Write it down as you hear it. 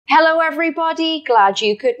Hello everybody, glad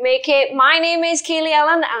you could make it. My name is Kaylee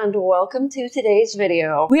and welcome to today's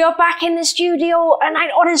video. We are back in the studio and I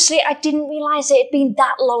didn't realize it had been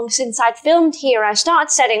that long since I'd filmed here. I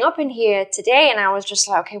started setting up in here today and I was just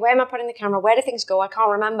like, okay, where am I putting the camera? Where do things go? I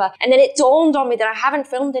can't remember. And then it dawned on me that I haven't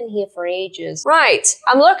filmed in here for ages. Right,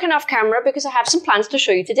 I'm looking off camera because I have some plans to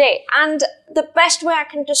show you today. And the best way I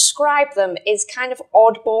can describe them is kind of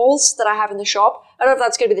oddballs that I have in the shop. I don't know if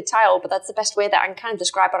that's going to be the title, but that's the best way that I can kind of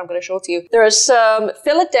describe what I'm going to show to you. There are some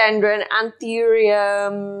philodendron,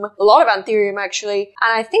 anthurium, a lot of anthurium actually,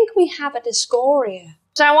 and I think we have a discoria.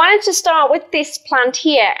 So I wanted to start with this plant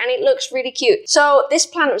here, and it looks really cute. So this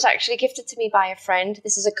plant was actually gifted to me by a friend.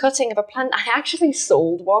 This is a cutting of a plant I actually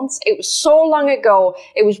sold once. It was so long ago.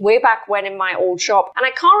 It was way back when in my old shop, and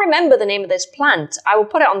I can't remember the name of this plant. I will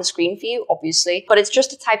put it on the screen for you, obviously, but it's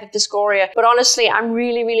just a type of discoria. But honestly, I'm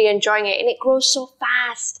really enjoying it, and it grows so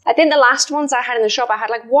fast. I think the last ones I had in the shop, I had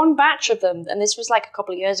like one batch of them, and this was like a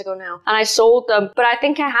couple of years ago now, and I sold them, but I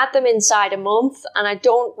think I had them inside a month, and I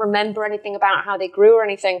don't remember anything about how they grew or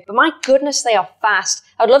anything, but my goodness, they are fast.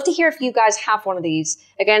 I'd love to hear if you guys have one of these.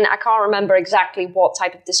 Again, I can't remember exactly what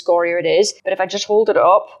type of discoria it is, but if I just hold it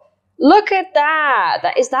up, look at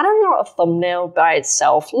that. Is that not a thumbnail by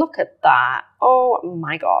itself? Look at that. Oh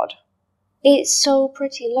my God. It's so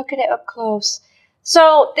pretty. Look at it up close.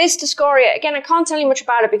 So this discoria, again, I can't tell you much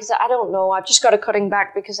about it because I don't know. I've just got a cutting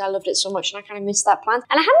back because I loved it so much and I kind of missed that plant.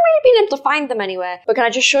 And I haven't really been able to find them anywhere. But can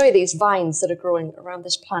I just show you these vines that are growing around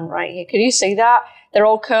this plant right here? Can you see that? They're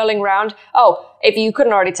all curling round. Oh, if you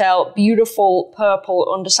couldn't already tell, beautiful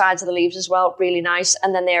purple undersides of the leaves as well. Really nice.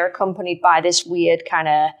 And then they're accompanied by this weird kind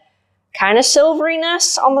of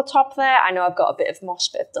silveryness on the top there. I know I've got a bit of moss,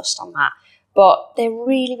 bit of dust on that. But they're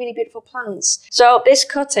really beautiful plants. So this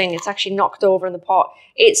cutting, it's actually knocked over in the pot.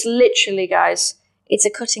 It's literally, guys, it's a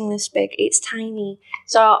cutting this big. It's tiny.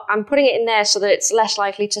 So I'm putting it in there so that it's less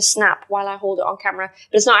likely to snap while I hold it on camera.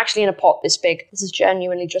 But it's not actually in a pot this big. This is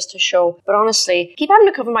genuinely just to show. But honestly, I keep having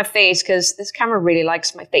to cover my face because this camera really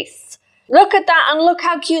likes my face. Look at that, and look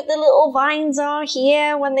how cute the little vines are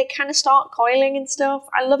here when they kind of start coiling and stuff.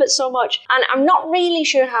 I love it so much. And I'm not really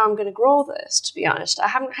sure how I'm going to grow this, to be honest. I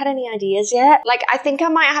haven't had any ideas yet. Like, I think I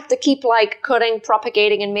might have to keep like cutting,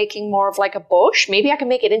 propagating, and making more of like a bush. Maybe I can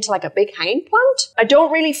make it into like a big hang plant. I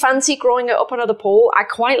don't really fancy growing it up another pole. I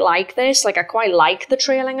quite like this. Like, I quite like the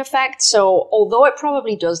trailing effect. So although it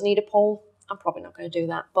probably does need a pole, I'm probably not going to do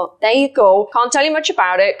that, but there you go. Can't tell you much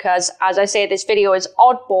about it because, as I say, this video is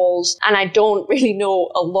oddballs and I don't really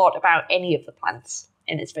know a lot about any of the plants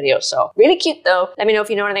in this video. So really cute though. Let me know if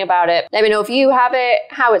you know anything about it. Let me know if you have it,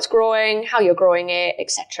 how it's growing, how you're growing it,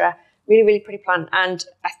 etc. Really pretty plant. And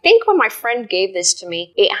I think when my friend gave this to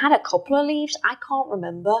me, it had a couple of leaves. I can't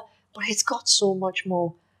remember, but it's got so much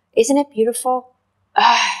more. Isn't it beautiful?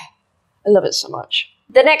 I love it so much.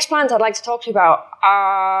 The next plant I'd like to talk to you about,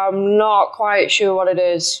 I'm not quite sure what it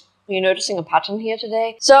is. Are you noticing a pattern here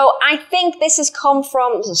today? So I think this has come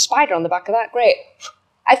from, there's a spider on the back of that, great.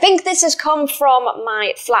 I think this has come from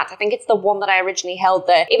my flat. I think it's the one that I originally held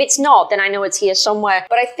there. If it's not, then I know it's here somewhere.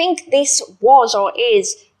 But I think this was or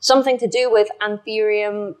is something to do with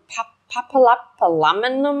Anthurium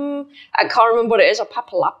papillominum. I can't remember what it is, or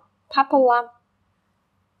papillominum?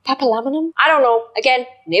 I don't know. Again,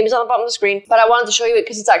 name is on the bottom of the screen, but I wanted to show you it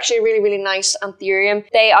because it's actually a really nice anthurium.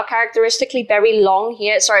 They are characteristically very long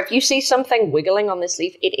here. Sorry, if you see something wiggling on this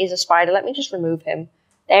leaf, it is a spider. Let me just remove him.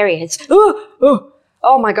 There he is.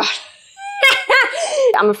 Oh my God.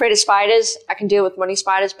 I'm afraid of spiders. I can deal with money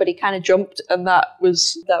spiders, but he kind of jumped and that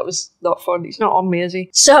was not fun. He's not on me, is he?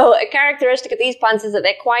 So a characteristic of these plants is that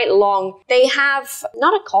they're quite long. They have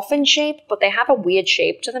not a coffin shape, but they have a weird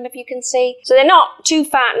shape to them, if you can see. So they're not too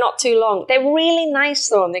fat, not too long. They're really nice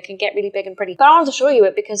though, and they can get really big and pretty. But I wanted to show you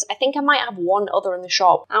it because I think I might have one other in the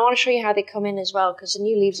shop. I want to show you how they come in as well because the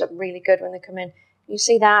new leaves look really good when they come in. You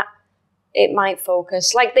see that? It might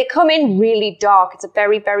focus. Like, they come in really dark. It's a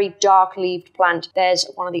very dark leaved plant. There's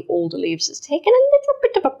one of the older leaves that's taken a little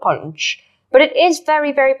bit of a punch. But it is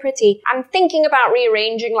very pretty. I'm thinking about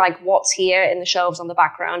rearranging like what's here in the shelves on the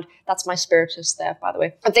background. That's my spiritus there, by the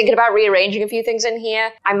way. I'm thinking about rearranging a few things in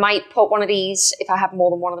here. I might put one of these, if I have more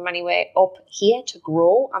than one of them anyway, up here to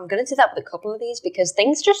grow. I'm going to do that with a couple of these because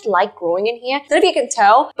things just like growing in here. I don't know if you can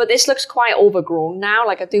tell, but this looks quite overgrown now.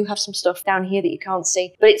 Like, I do have some stuff down here that you can't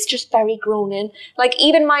see, but it's just very grown in. Like,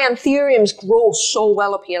 even my anthuriums grow so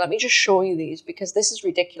well up here. Let me just show you these because this is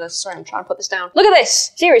ridiculous. Sorry, I'm trying to put this down. Look at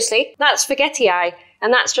this. Seriously, that's spaghetti eye.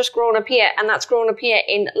 and that's just grown up here, and that's grown up here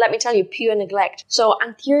in, let me tell you, pure neglect. So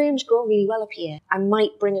anthuriums grow really well up here. I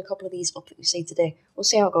might bring a couple of these up that you see today. We'll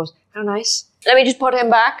see how it goes. How nice. Let me just put him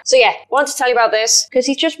back. So yeah, wanted to tell you about this because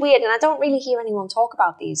he's just weird and I don't really hear anyone talk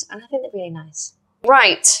about these, and I think they're really nice.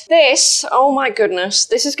 Right, this, oh my goodness,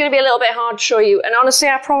 this is going to be a little bit hard to show you, and honestly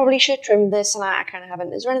I probably should trim this and I kind of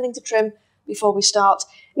haven't. Is there anything to trim before we start?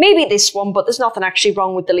 Maybe this one, but there's nothing actually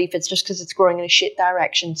wrong with the leaf, it's just because it's growing in a shit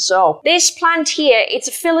direction. So, this plant here, it's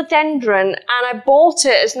a philodendron, and I bought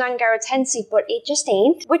it as Nangaratense, but it just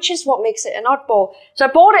ain't, which is what makes it an oddball. So I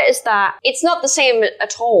bought it as that. It's not the same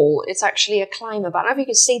at all, it's actually a climber, but I don't know if you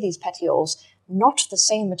can see these petioles, not the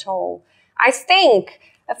same at all. I think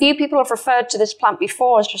a few people have referred to this plant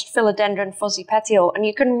before as just philodendron fuzzy petiole, and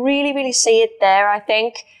you can really see it there, I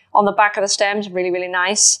think, on the back of the stems. Really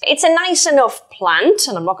nice. It's a nice enough plant,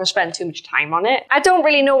 and I'm not going to spend too much time on it. I don't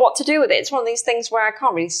really know what to do with it. It's one of these things where I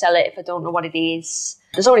can't really sell it if I don't know what it is.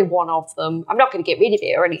 There's only one of them. I'm not going to get rid of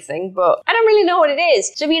it or anything, but I don't really know what it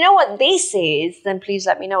is. So if you know what this is, then please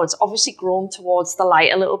let me know. It's obviously grown towards the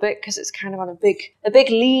light a little bit because it's kind of on a big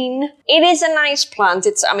lean. It is a nice plant.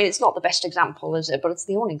 I mean, it's not the best example, is it? But it's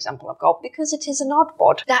the only example I've got because it is an odd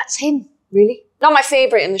bod. That's him, really. Not my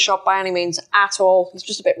favourite in the shop by any means at all. He's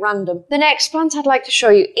just a bit random. The next plant I'd like to show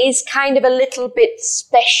you is kind of a little bit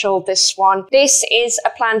special, this one. This is a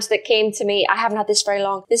plant that came to me. I haven't had this very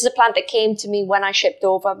long. This is a plant that came to me when I shipped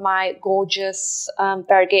over my gorgeous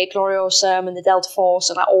variegated gloriosum and the Delta Force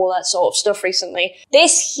and all that sort of stuff recently.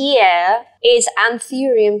 This here is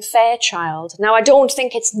Anthurium Fairchild. Now, I don't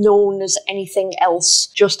think it's known as anything else,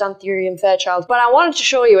 just Anthurium Fairchild, but I wanted to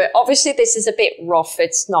show you it. Obviously, this is a bit rough.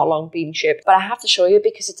 It's not long been shipped, but I have to show you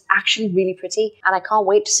because it's actually really pretty and I can't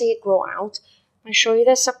wait to see it grow out. I'll show you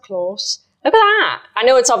this up close. Look at that. I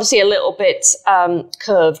know it's obviously a little bit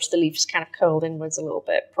curved. The leaf's kind of curled inwards a little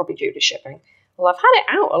bit, probably due to shipping. Well, I've had it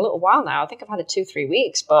out a little while now. I think I've had it 2-3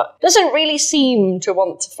 weeks, but doesn't really seem to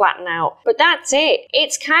want to flatten out. But that's it.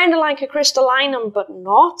 It's kind of like a crystallinum, but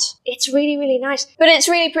not. It's really nice. But it's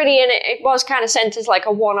really pretty, and it was kind of sent as like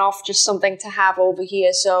a one-off, just something to have over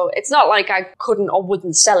here. So it's not like I couldn't or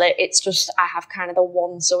wouldn't sell it. It's just I have kind of the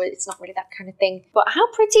one, so it's not really that kind of thing. But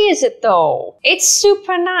how pretty is it though? It's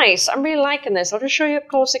super nice. I'm really liking this. I'll just show you up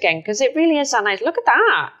close again because it really is that nice. Look at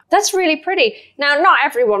that. That's really pretty. Now, not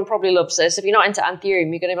everyone probably loves this. If you're not into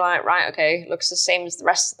Anthurium, you're going to be like, right, okay, looks the same as the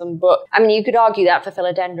rest of them. But, I mean, you could argue that for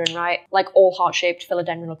philodendron, right? Like, all heart-shaped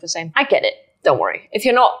philodendron look the same. I get it. Don't worry. If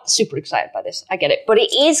you're not super excited by this, I get it. But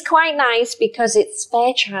it is quite nice because it's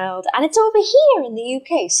Fairchild and it's over here in the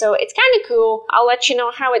UK. So it's kind of cool. I'll let you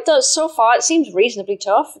know how it does. So far, it seems reasonably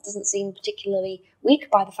tough. It doesn't seem particularly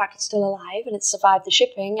weak by the fact it's still alive and it's survived the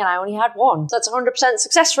shipping and I only had one. So it's a 100%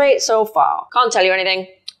 success rate so far. Can't tell you anything.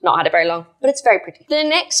 Not had it very long, but it's very pretty. The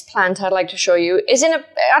next plant I'd like to show you is I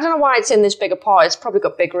don't know why it's in this bigger pot. It's probably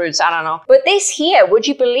got big roots, I don't know. But this here, would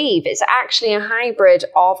you believe, is actually a hybrid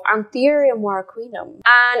of Anthurium warraquinum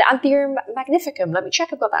and Anthurium magnificum. Let me check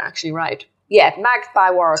I've got that actually right. Yeah, Mag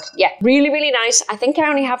by Warwick. Yeah, really nice. I think I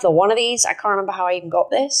only have the one of these. I can't remember how I even got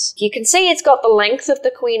this. You can see it's got the length of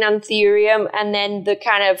the Queen Anthurium and then the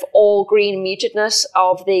kind of all green mutedness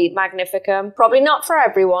of the Magnificum. Probably not for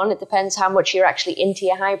everyone. It depends how much you're actually into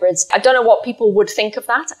your hybrids. I don't know what people would think of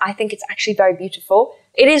that. I think it's actually very beautiful.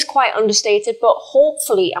 It is quite understated, but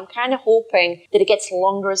hopefully, I'm kind of hoping that it gets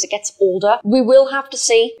longer as it gets older. We will have to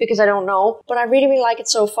see, because I don't know, but I really like it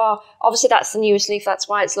so far. Obviously, that's the newest leaf. That's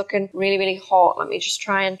why it's looking really hot. Let me just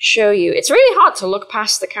try and show you. It's really hard to look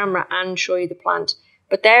past the camera and show you the plant.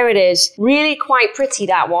 But there it is. Really quite pretty,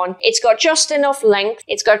 that one. It's got just enough length.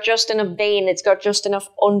 It's got just enough vein. It's got just enough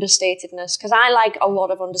understatedness. Because I like a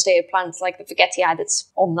lot of understated plants, like the forgetii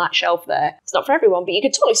that's on that shelf there. It's not for everyone, but you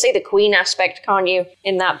can totally see the queen aspect, can't you,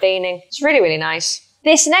 in that veining. It's really nice.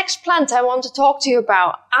 This next plant I want to talk to you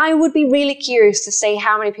about, I would be really curious to see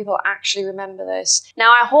how many people actually remember this.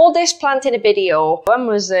 Now, I hauled this plant in a video. When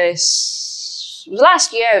was this? It was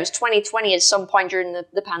last year. It was 2020 at some point during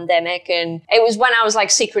the pandemic, and it was when I was like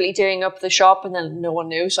secretly doing up the shop and then no one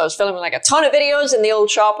knew, so I was filming like a ton of videos in the old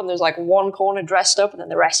shop and there was like one corner dressed up and then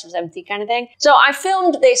the rest was empty kind of thing. So I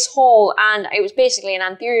filmed this haul and it was basically an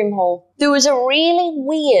Anthurium haul. There was a really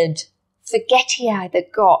weird forgetii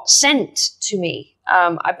that got sent to me.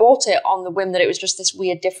 I bought it on the whim that it was just this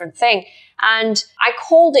weird different thing, and I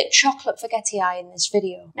called it chocolate forgetii in this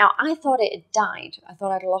video. Now, I thought it had died. I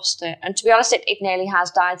thought I'd lost it, and to be honest, it nearly has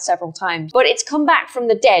died several times, but it's come back from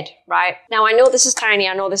the dead, right? Now, I know this is tiny,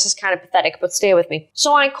 I know this is kind of pathetic, but stay with me.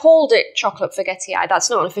 So I called it chocolate forgetii. That's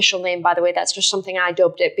not an official name, by the way. That's just something I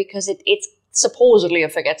dubbed it because it's supposedly a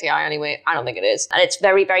forgetii anyway. I don't think it is. And it's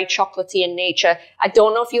very chocolatey in nature. I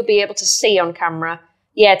don't know if you'll be able to see on camera,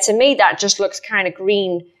 Yeah, to me that just looks kind of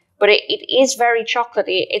green, but it is very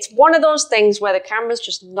chocolatey. It's one of those things where the camera's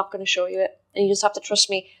just not going to show you it, and you just have to trust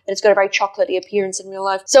me that it's got a very chocolatey appearance in real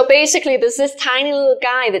life. So basically there's this tiny little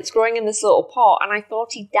guy that's growing in this little pot, and I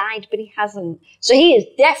thought he died, but he hasn't. So he is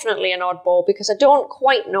definitely an oddball because I don't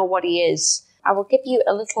quite know what he is. I will give you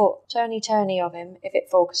a little turny of him if it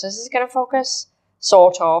focuses. Is it going to focus?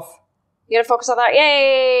 Sort of. You going to focus on that?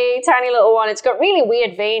 Yay! Tiny little one. It's got really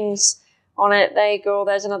weird veins on it. There you go.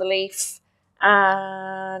 There's another leaf.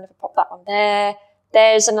 And if I pop that one there,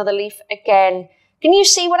 there's another leaf again. Can you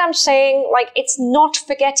see what I'm saying? Like, it's not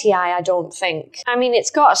forgetty eye, I don't think. I mean,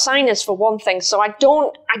 it's got a sinus for one thing, so I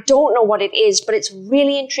don't know what it is, but it's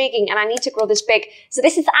really intriguing, and I need to grow this big. So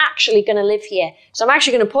this is actually going to live here. So I'm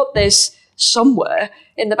actually going to put this somewhere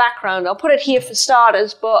in the background. I'll put it here for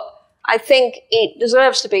starters, but I think it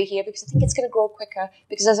deserves to be here because I think it's going to grow quicker.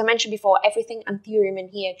 Because as I mentioned before, everything anthurium in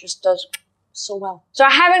here just does so well. So I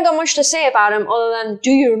haven't got much to say about him other than, do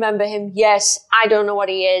you remember him? Yes, I don't know what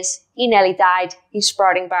he is. He nearly died. He's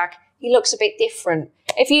sprouting back. He looks a bit different.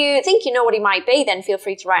 If you think you know what he might be, then feel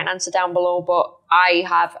free to write an answer down below, but I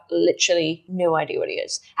have literally no idea what he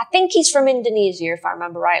is. I think he's from Indonesia, if I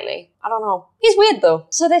remember rightly. I don't know. He's weird though.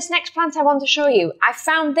 So this next plant I want to show you, I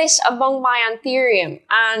found this among my anthurium,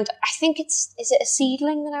 and I think is it a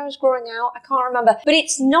seedling that I was growing out? I can't remember, but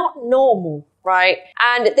it's not normal, right?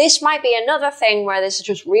 And this might be another thing where this is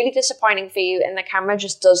just really disappointing for you and the camera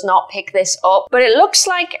just does not pick this up, but it looks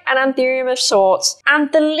like an anthurium of sorts,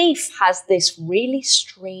 and the leaf has this really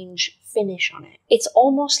strange finish on it. It's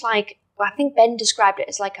almost like, well, I think Ben described it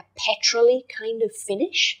as like a petrol-y kind of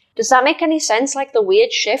finish. Does that make any sense? Like the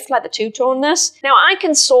weird shift, like the two-toneness? Now, I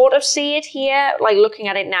can sort of see it here, like looking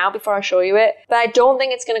at it now before I show you it, but I don't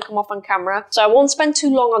think it's going to come off on camera. So I won't spend too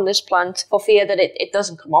long on this plant for fear that it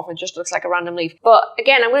doesn't come off. It just looks like a random leaf. But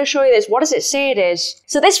again, I'm going to show you this. What does it say it is?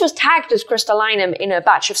 So this was tagged as crystallinum in a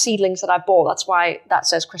batch of seedlings that I bought. That's why that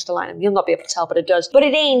says crystallinum. You'll not be able to tell, but it does. But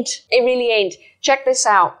it ain't. It really ain't. Check this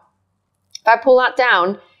out. If I pull that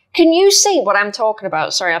down, can you see what I'm talking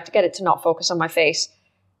about? Sorry, I have to get it to not focus on my face.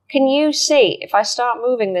 Can you see if I start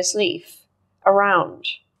moving this leaf around?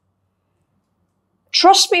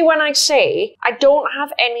 Trust me when I say I don't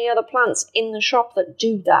have any other plants in the shop that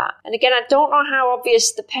do that. And again, I don't know how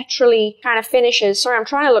obvious the petrol-y kind of finish is. Sorry, I'm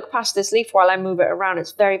trying to look past this leaf while I move it around.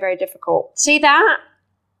 It's very, very difficult. See that?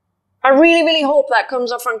 I really, really hope that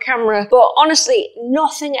comes off on camera, but honestly,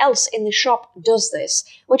 nothing else in the shop does this,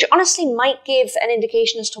 which honestly might give an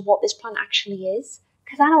indication as to what this plant actually is.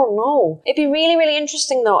 Because I don't know. It'd be really, really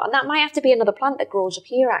interesting though, and that might have to be another plant that grows up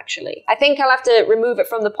here actually. I think I'll have to remove it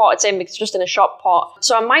from the pot it's in because it's just in a shop pot.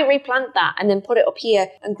 So I might replant that and then put it up here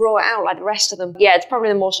and grow it out like the rest of them. Yeah, it's probably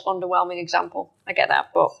the most underwhelming example. I get that,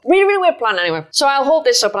 but really, really weird plant anyway. So I'll hold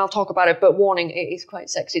this up and I'll talk about it, but warning, it is quite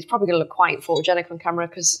sexy. It's probably going to look quite photogenic on camera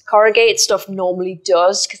because corrugated stuff normally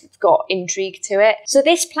does because it's got intrigue to it. So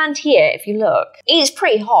this plant here, if you look, it is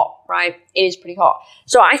pretty hot, right? It is pretty hot.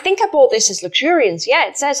 So I think I bought this as luxurians. Yeah,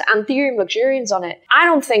 it says Anthurium luxurians on it. I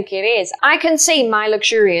don't think it is. I can see my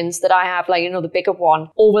luxurians that I have, like, you know, the bigger one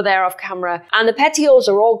over there off camera, and the petioles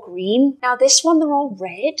are all green. Now this one, they're all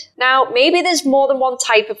red. Now, maybe there's more than one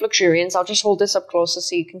type of luxurians. I'll just hold this up closer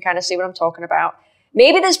so you can kind of see what I'm talking about.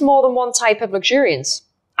 Maybe there's more than one type of luxurians.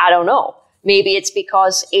 I don't know. Maybe it's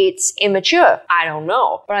because it's immature. I don't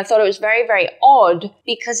know. But I thought it was very, very odd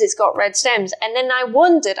because it's got red stems. And then I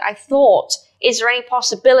wondered, I thought, is there any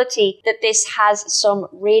possibility that this has some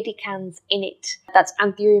radicans in it? That's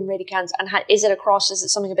Anthurium radicans. And is it a cross? Is it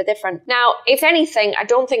something a bit different? Now, if anything, I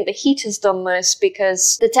don't think the heat has done this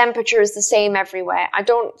because the temperature is the same everywhere. I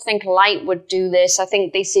don't think light would do this. I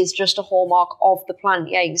think this is just a hallmark of the plant.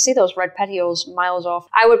 Yeah, you can see those red petioles miles off.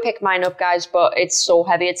 I would pick mine up, guys, but it's so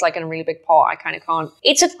heavy. It's like in a really big pot. I kind of can't.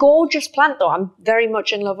 It's a gorgeous plant, though. I'm very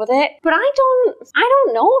much in love with it. But I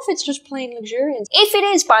don't know if it's just plain luxurians. If it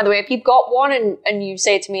is, by the way, if you've got one and you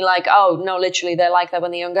say to me like, oh, no, literally, they're like that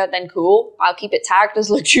when they're younger, then cool. I'll keep it tagged as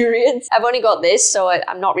luxurians. I've only got this, so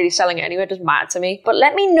I'm not really selling it anyway. It doesn't matter to me. But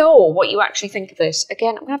let me know what you actually think of this.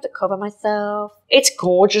 Again, I'm gonna have to cover myself. It's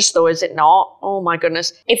gorgeous though, is it not? Oh my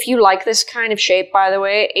goodness. If you like this kind of shape, by the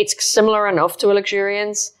way, it's similar enough to a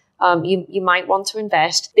luxurians. You might want to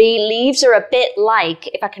invest. The leaves are a bit like,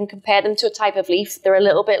 if I can compare them to a type of leaf, they're a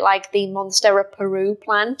little bit like the Monstera Peru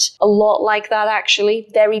plant. A lot like that, actually.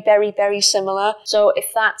 Very, very, very similar. So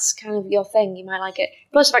if that's kind of your thing, you might like it.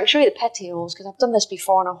 Plus, if I can show you the petioles, because I've done this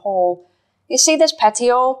before in a haul. You see this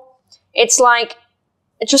petiole? It's like,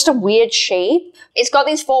 it's just a weird shape. It's got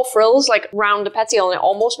these 4 frills like round the petiole and it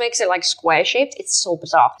almost makes it like square shaped. It's so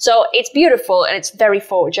bizarre. So it's beautiful and it's very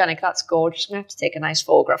photogenic. That's gorgeous. I'm gonna have to take a nice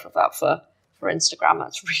photograph of that for for Instagram.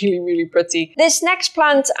 That's really, really pretty. This next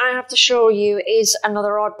plant I have to show you is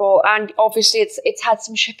another oddball, and obviously it's had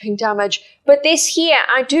some shipping damage. But this here,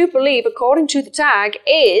 I do believe, according to the tag,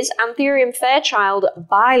 is Anthurium Fairchild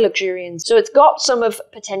by Luxurians. So it's got some of,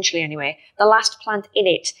 potentially anyway, the last plant in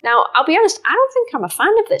it. Now, I'll be honest, I don't think I'm a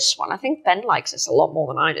fan of this one. I think Ben likes this a lot more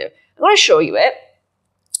than I do. I'm going to show you it.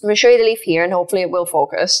 I'm going to show you the leaf here, and hopefully it will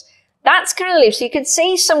focus. That's kind of leaf, so you can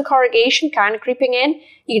see some corrugation kind of creeping in.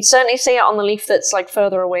 You can certainly see it on the leaf that's like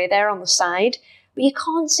further away there on the side, but you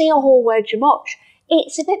can't see a whole wedge of much.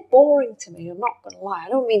 It's a bit boring to me, I'm not going to lie. I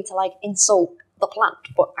don't mean to like insult the plant,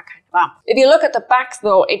 but I kind of am. If you look at the back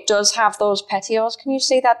though, it does have those petioles. Can you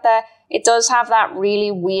see that there? It does have that really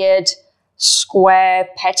weird square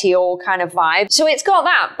petiole kind of vibe. So it's got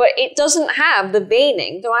that, but it doesn't have the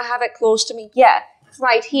veining. Do I have it close to me? Yeah,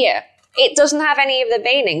 right here. It doesn't have any of the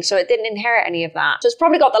veining, so it didn't inherit any of that. So it's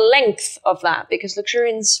probably got the length of that, because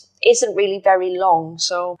Luxurians isn't really very long.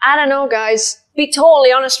 So I don't know, guys. To be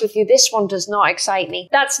totally honest with you, this one does not excite me.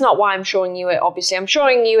 That's not why I'm showing you it, obviously. I'm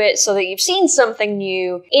showing you it so that you've seen something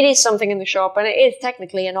new. It is something in the shop, and it is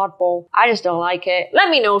technically an oddball. I just don't like it. Let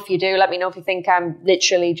me know if you do. Let me know if you think I'm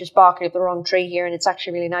literally just barking up the wrong tree here and it's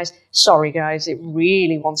actually really nice. Sorry, guys. It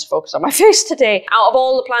really wants to focus on my face today. Out of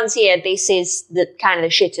all the plants here, this is the kind of the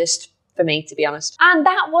shittest for me, to be honest. And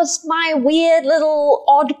that was my weird little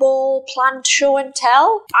oddball plant show and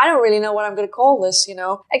tell. I don't really know what I'm going to call this, you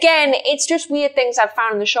know. Again, it's just weird things I've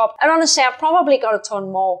found in the shop. And honestly, I've probably got a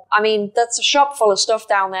ton more. I mean, that's a shop full of stuff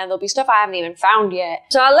down there. There'll be stuff I haven't even found yet.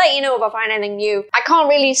 So I'll let you know if I find anything new. I can't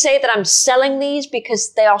really say that I'm selling these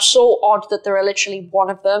because they are so odd that there are literally one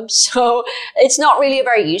of them. So it's not really a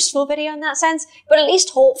very useful video in that sense. But at least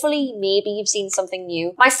hopefully, maybe you've seen something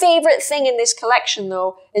new. My favorite thing in this collection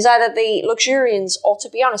though is either the Luxurians, or to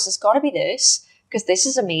be honest, it's got to be this, because this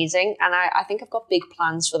is amazing, and I think I've got big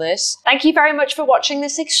plans for this. Thank you very much for watching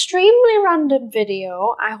this extremely random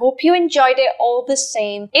video. I hope you enjoyed it all the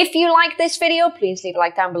same. If you like this video, please leave a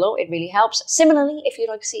like down below. It really helps. Similarly, if you'd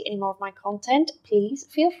like to see any more of my content, please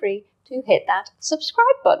feel free to hit that subscribe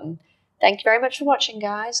button. Thank you very much for watching,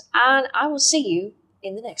 guys, and I will see you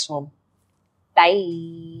in the next one.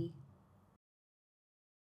 Bye.